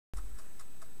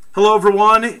Hello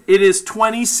everyone, it is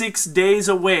 26 days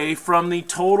away from the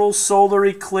total solar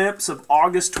eclipse of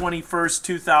August 21st,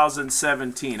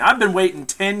 2017. I've been waiting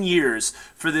 10 years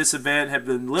for this event, have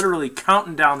been literally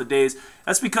counting down the days.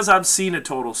 That's because I've seen a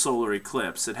total solar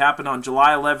eclipse. It happened on July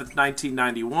 11th,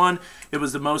 1991. It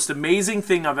was the most amazing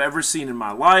thing I've ever seen in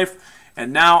my life,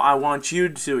 and now I want you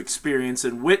to experience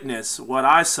and witness what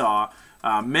I saw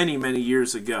many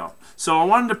years ago. So I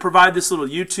wanted to provide this little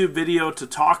YouTube video to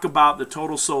talk about the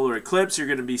total solar eclipse. You're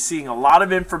going to be seeing a lot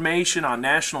of information on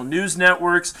national news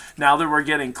networks now that we're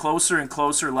getting closer and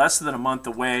closer, less than a month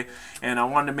away, and I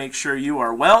wanted to make sure you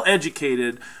are well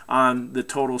educated on the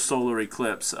total solar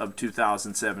eclipse of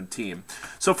 2017.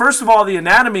 So first of all, the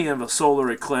anatomy of a solar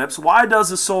eclipse. Why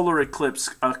does a solar eclipse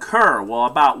occur? Well,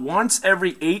 about once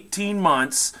every 18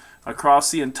 months across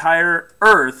the entire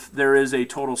Earth, there is a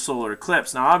total solar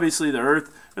eclipse. Now, obviously, the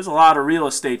Earth, there's a lot of real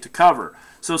estate to cover.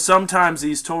 So sometimes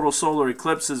these total solar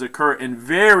eclipses occur in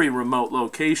very remote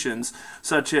locations,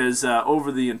 such as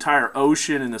over the entire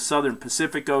ocean in the southern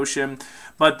Pacific Ocean.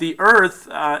 But the Earth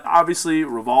obviously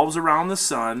revolves around the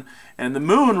sun, and the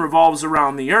moon revolves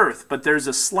around the Earth. But there's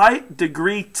a slight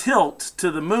degree tilt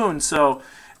to the moon. So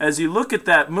as you look at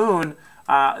that moon,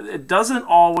 it doesn't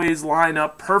always line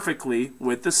up perfectly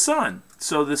with the sun.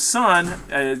 So the sun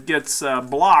gets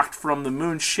blocked from the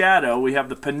moon's shadow. We have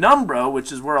the penumbra,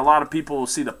 which is where a lot of people will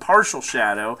see the partial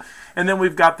shadow. And then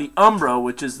we've got the umbra,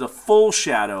 which is the full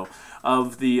shadow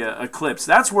of the eclipse.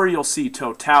 That's where you'll see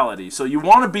totality. So you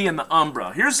want to be in the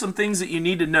umbra. Here's some things that you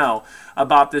need to know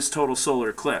about this total solar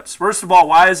eclipse. First of all,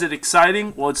 why is it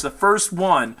exciting? Well, it's the first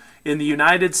one in the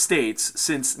United States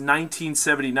since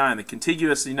 1979. The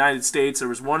contiguous United States. There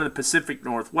was one in the Pacific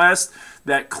Northwest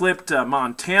that clipped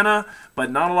Montana, but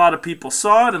not a lot of people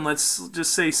saw it. And let's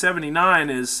just say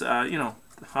 79 is,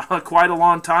 quite a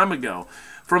long time ago.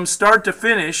 From start to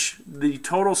finish, the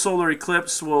total solar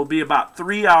eclipse will be about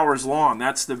 3 hours long.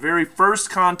 That's the very first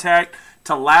contact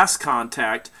to last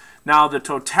contact. Now, the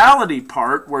totality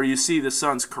part, where you see the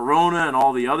sun's corona and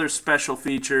all the other special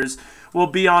features, will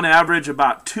be on average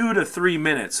about 2 to 3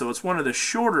 minutes. So it's one of the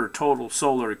shorter total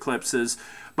solar eclipses.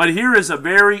 But here is a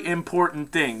very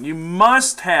important thing. You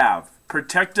must have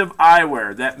protective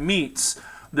eyewear that meets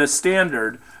the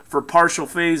standard for partial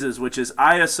phases, which is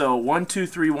ISO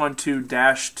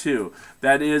 12312-2.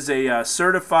 That is a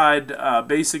certified,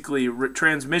 basically,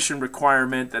 transmission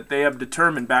requirement that they have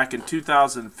determined back in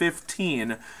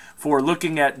 2015 for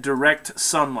looking at direct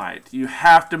sunlight. You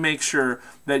have to make sure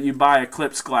that you buy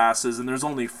eclipse glasses, and there's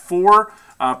only 4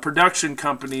 production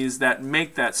companies that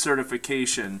make that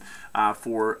certification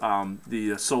for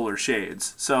the solar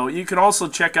shades. So you can also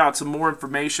check out some more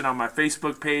information on my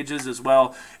Facebook pages as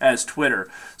well as Twitter.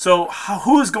 So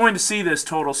who is going to see this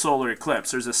total solar eclipse?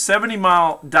 There's a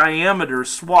 70-mile diameter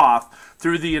swath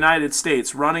through the United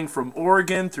States, running from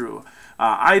Oregon through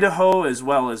Idaho as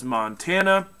well as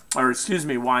Montana,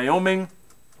 Wyoming.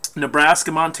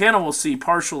 Nebraska, Montana will see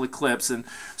partial eclipse, and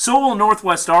so will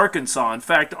northwest Arkansas. In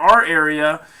fact, our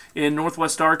area in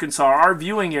northwest Arkansas, our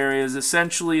viewing area is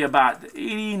essentially about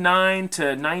 89 to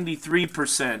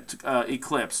 93%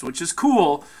 eclipse, which is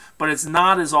cool, but it's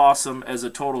not as awesome as a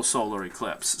total solar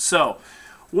eclipse. So,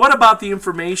 what about the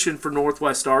information for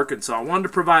northwest Arkansas? I wanted to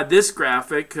provide this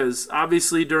graphic because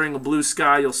obviously during a blue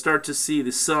sky you'll start to see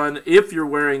the sun, if you're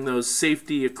wearing those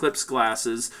safety eclipse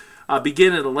glasses,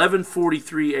 begin at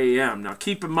 11:43 a.m. Now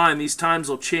keep in mind these times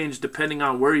will change depending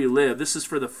on where you live. This is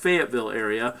for the Fayetteville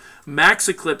area. Max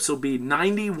eclipse will be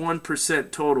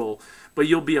 91% total, but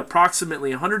you'll be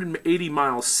approximately 180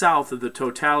 miles south of the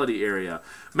totality area.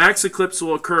 Max eclipse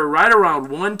will occur right around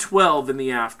 1:12 in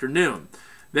the afternoon.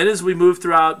 Then as we move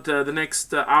throughout the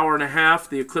next hour and a half,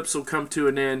 the eclipse will come to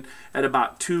an end at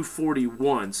about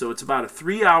 2:41. So it's about a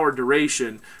 3-hour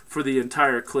duration for the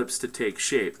entire eclipse to take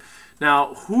shape.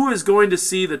 Now, who is going to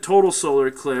see the total solar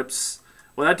eclipse?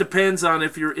 Well, that depends on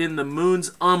if you're in the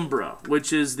moon's umbra,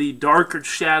 which is the darker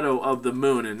shadow of the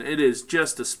moon, and it is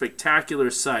just a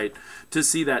spectacular sight to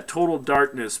see that total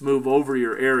darkness move over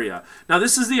your area. Now,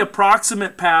 this is the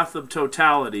approximate path of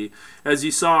totality. As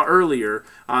you saw earlier,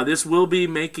 this will be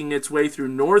making its way through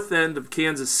north end of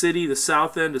Kansas City, the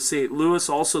south end of St. Louis,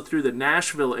 also through the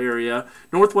Nashville area.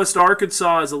 Northwest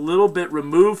Arkansas is a little bit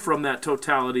removed from that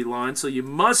totality line, so you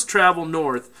must travel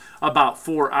north about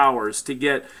 4 hours to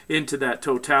get into that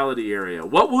totality area.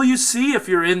 What will you see if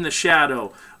you're in the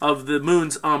shadow of the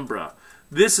moon's umbra?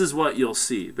 This is what you'll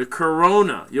see. The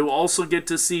corona. You'll also get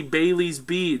to see Bailey's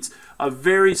beads, a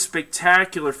very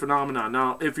spectacular phenomenon.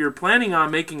 Now, if you're planning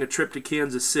on making a trip to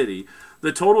Kansas City,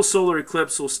 the total solar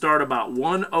eclipse will start about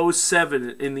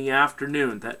 1:07 in the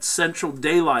afternoon, that central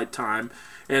daylight time,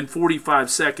 and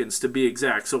 45 seconds to be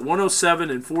exact. So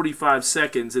 107 and 45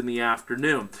 seconds in the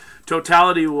afternoon.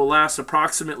 Totality will last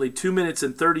approximately 2 minutes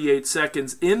and 38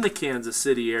 seconds in the Kansas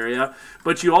City area,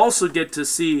 but you also get to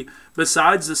see,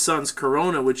 besides the sun's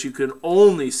corona, which you can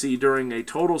only see during a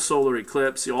total solar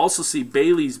eclipse, you'll also see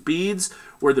Bailey's beads,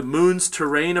 where the moon's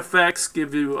terrain effects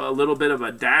give you a little bit of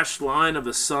a dashed line of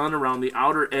the sun around the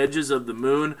outer edges of the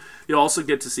moon. You'll also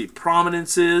get to see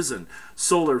prominences and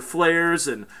solar flares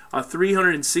and a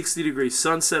 360-degree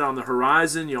sunset on the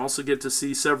horizon. You also get to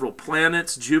see several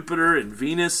planets, Jupiter and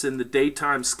Venus, in the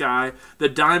daytime sky, the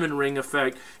diamond ring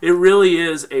effect. It really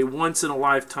is a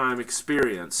once-in-a-lifetime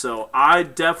experience. So I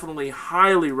definitely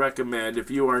highly recommend, if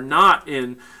you are not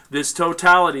in this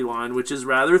totality line, which is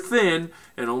rather thin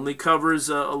and only covers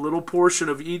a little portion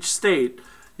of each state,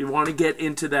 you want to get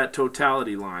into that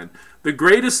totality line. The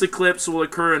greatest eclipse will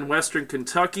occur in western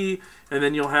Kentucky, and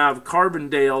then you'll have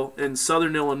Carbondale in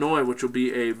southern Illinois, which will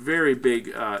be a very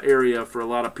big area for a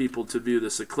lot of people to view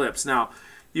this eclipse. Now,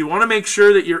 you want to make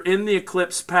sure that you're in the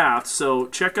eclipse path, so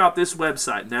check out this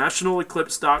website,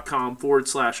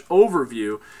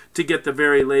 nationaleclipse.com/overview, to get the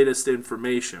very latest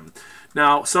information.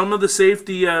 Now, some of the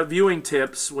safety viewing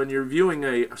tips when you're viewing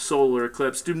a solar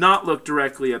eclipse: do not look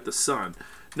directly at the sun.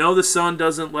 No, the sun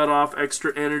doesn't let off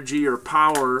extra energy or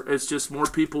power. It's just more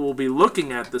people will be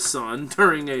looking at the sun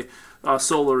during a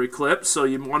solar eclipse, so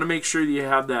you want to make sure you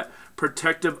have that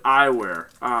protective eyewear.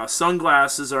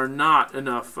 Sunglasses are not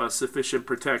enough sufficient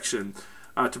protection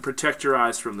to protect your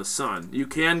eyes from the sun. You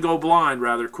can go blind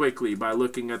rather quickly by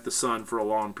looking at the sun for a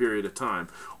long period of time.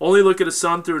 Only look at the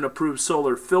sun through an approved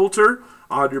solar filter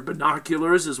on your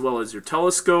binoculars as well as your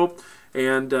telescope.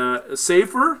 And a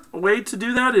safer way to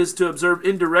do that is to observe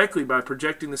indirectly by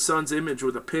projecting the sun's image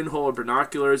with a pinhole or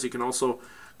binoculars. You can also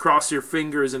cross your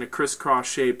fingers in a crisscross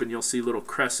shape, and you'll see little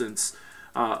crescents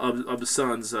of the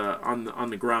suns on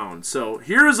the ground. So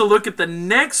here is a look at the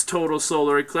next total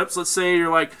solar eclipse. Let's say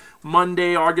you're like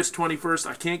Monday, August 21st.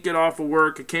 I can't get off of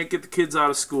work. I can't get the kids out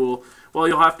of school. Well,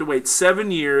 you'll have to wait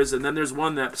 7 years, and then there's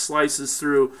one that slices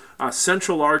through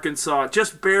central Arkansas.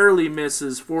 Just barely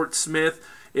misses Fort Smith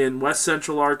in west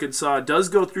central Arkansas. It does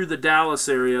go through the Dallas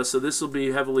area, so this will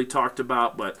be heavily talked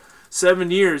about, but 7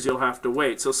 years you'll have to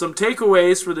wait. So some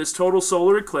takeaways for this total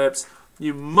solar eclipse: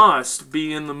 you must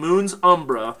be in the moon's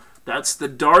umbra, that's the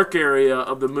dark area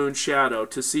of the moon's shadow,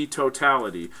 to see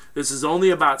totality. This is only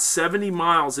about 70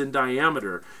 miles in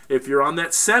diameter. If you're on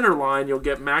that center line, you'll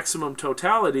get maximum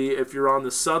totality. If you're on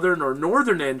the southern or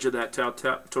northern edge of that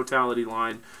totality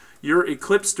line, your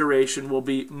eclipse duration will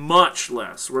be much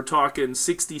less. We're talking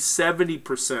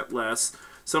 60-70% less,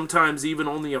 sometimes even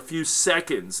only a few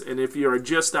seconds. And if you are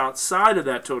just outside of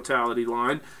that totality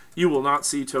line, you will not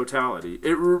see totality.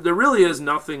 There really is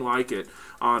nothing like it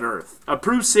on Earth.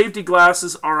 Approved safety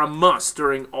glasses are a must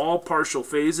during all partial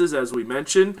phases, as we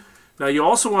mentioned. Now, you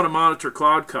also want to monitor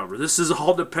cloud cover. This is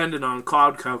all dependent on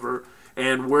cloud cover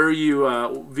and where you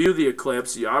view the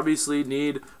eclipse. You obviously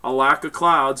need a lack of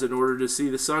clouds in order to see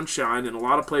the sunshine. In a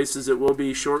lot of places it will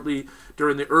be shortly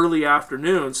during the early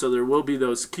afternoon, so there will be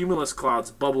those cumulus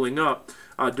clouds bubbling up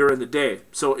during the day.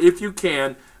 So if you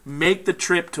can, make the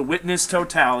trip to witness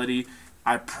totality.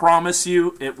 I promise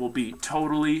you it will be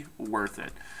totally worth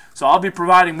it. So I'll be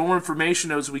providing more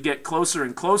information as we get closer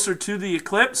and closer to the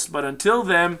eclipse, but until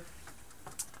then,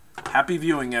 happy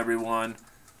viewing everyone,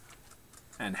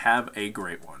 and have a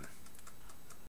great one.